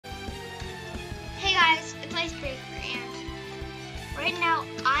right now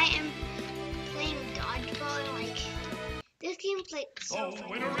I am playing dodgeball and like this game's like so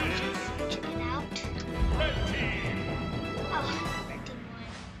funny. Winner is Check it out. Red Team. Oh, red team won.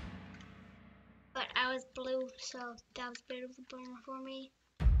 But I was blue, so that was a bit of a bummer for me.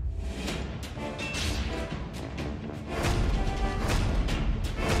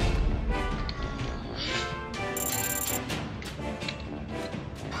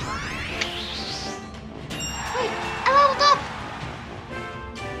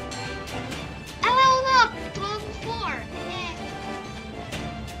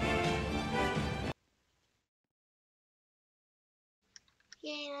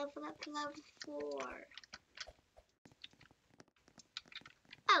 Yay, level up to level 4.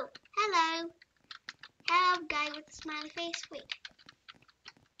 Oh, hello. Hello, guy with the smiley face. Wait.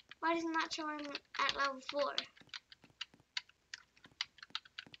 Why does it not show I'm at level 4?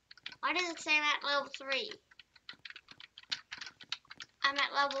 Why does it say I'm at level 3? I'm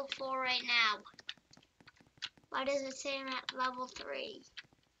at level 4 right now. Why does it say I'm at level 3?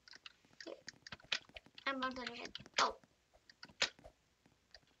 I'm under the head. Oh.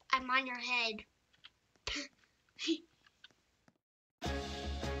 I'm on your head.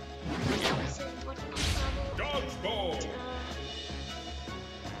 Dodgeball.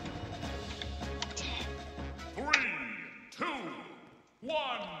 10. 3, 2, 1,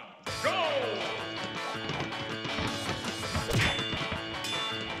 go!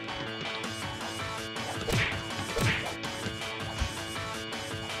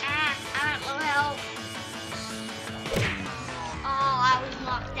 I'm at low health. Oh, I was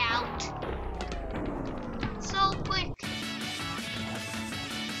knocked out. So quick.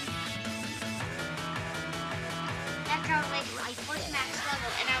 After I was like first max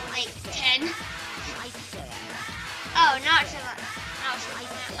level and I was like 10. Oh, not so much. Now it's like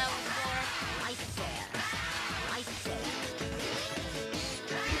at level 4.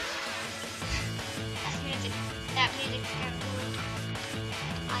 That's music. That music's kind of cool.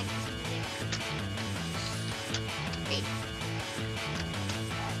 I like this music. Wait.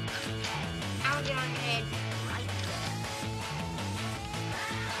 I'll get on your head.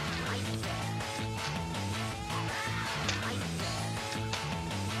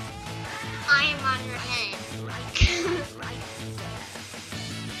 I am on your head.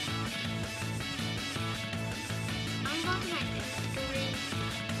 I'm going to my inventory.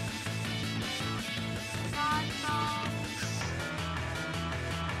 Dodgeballs.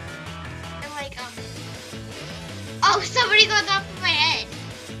 And like, oh, somebody's on top of my head.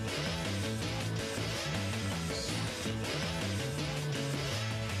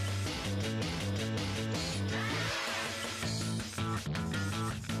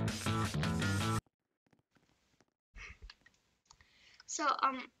 So,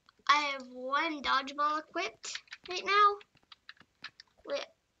 I have one dodgeball equipped right now.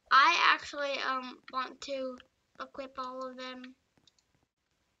 I actually, want to equip all of them.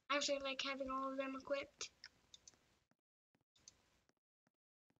 I actually like having all of them equipped.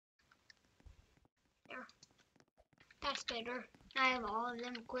 There. That's better. I have all of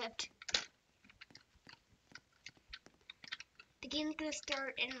them equipped. The game's gonna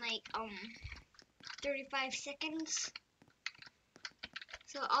start in like, 35 seconds.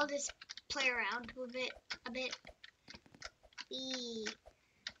 So I'll just play around with it a bit.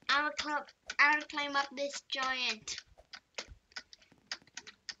 I'm gonna climb up this giant,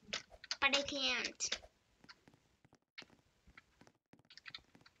 but I can't.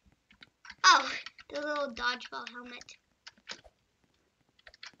 Oh, the little dodgeball helmet.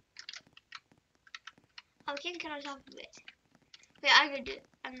 Oh, I can't get on top of it. Wait, I'm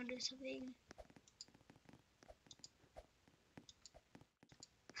gonna do something.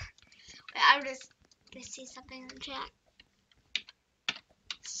 Wait, let's see something in the chat.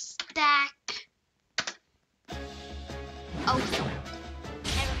 Stack. Oh,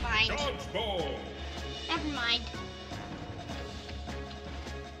 never mind. Dodgeball. Never mind.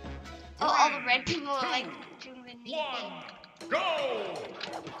 Oh, all the red people are like doing the neat thing. Go!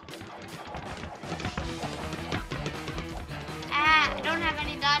 Ah, I don't have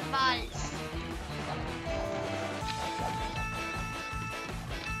any dodgeballs.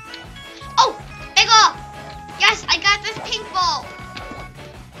 Oh, big ol'! Yes, I got this pink ball.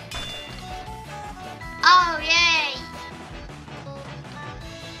 Oh, yay!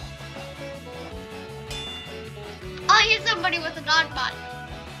 Oh, I hit somebody with a dodgeball.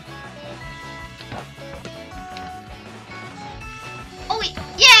 Oh wait,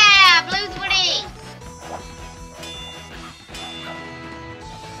 yeah, blue's winning.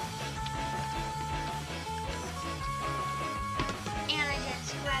 And I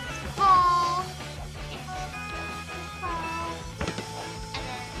just grab this ball.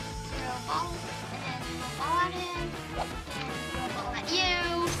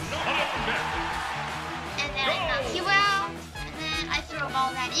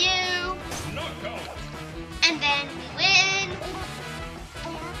 ball at you. Knockout. And then we win.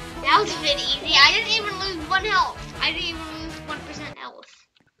 That was a bit easy. I didn't even lose 1 health. I didn't even lose 1% health.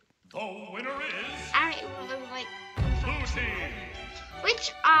 The winner is I don't even lose like Blue Team.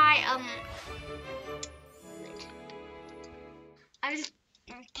 which I